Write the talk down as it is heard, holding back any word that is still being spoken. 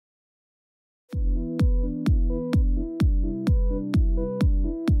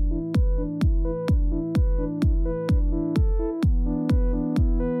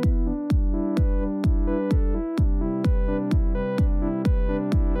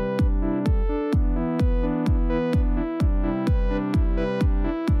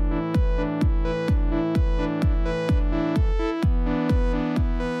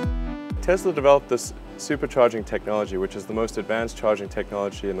Tesla developed this supercharging technology, which is the most advanced charging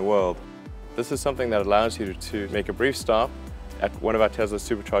technology in the world. This is something that allows you to make a brief stop at one of our Tesla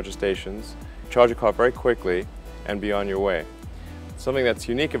supercharger stations, charge your car very quickly, and be on your way. Something that's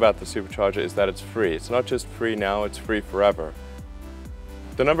unique about the supercharger is that it's free. It's not just free now, it's free forever.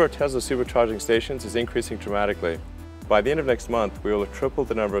 The number of Tesla supercharging stations is increasing dramatically. By the end of next month, we will have tripled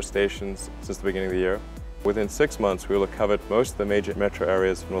the number of stations since the beginning of the year. Within 6 months, we will have covered most of the major metro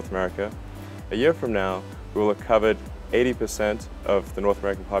areas of North America. A year from now, we will have covered 80% of the North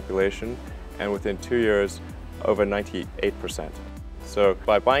American population, and within 2 years, over 98%. So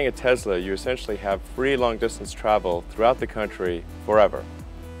by buying a Tesla, you essentially have free long-distance travel throughout the country forever.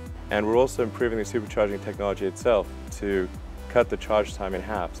 And we're also improving the supercharging technology itself to cut the charge time in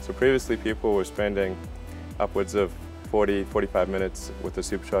half. So previously, people were spending upwards of 40-45 minutes with the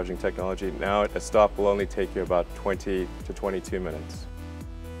supercharging technology. Now a stop will only take you about 20 to 22 minutes.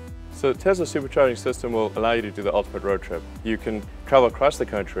 So Tesla's supercharging system will allow you to do the ultimate road trip. You can travel across the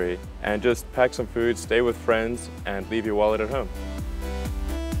country and just pack some food, stay with friends, and leave your wallet at home.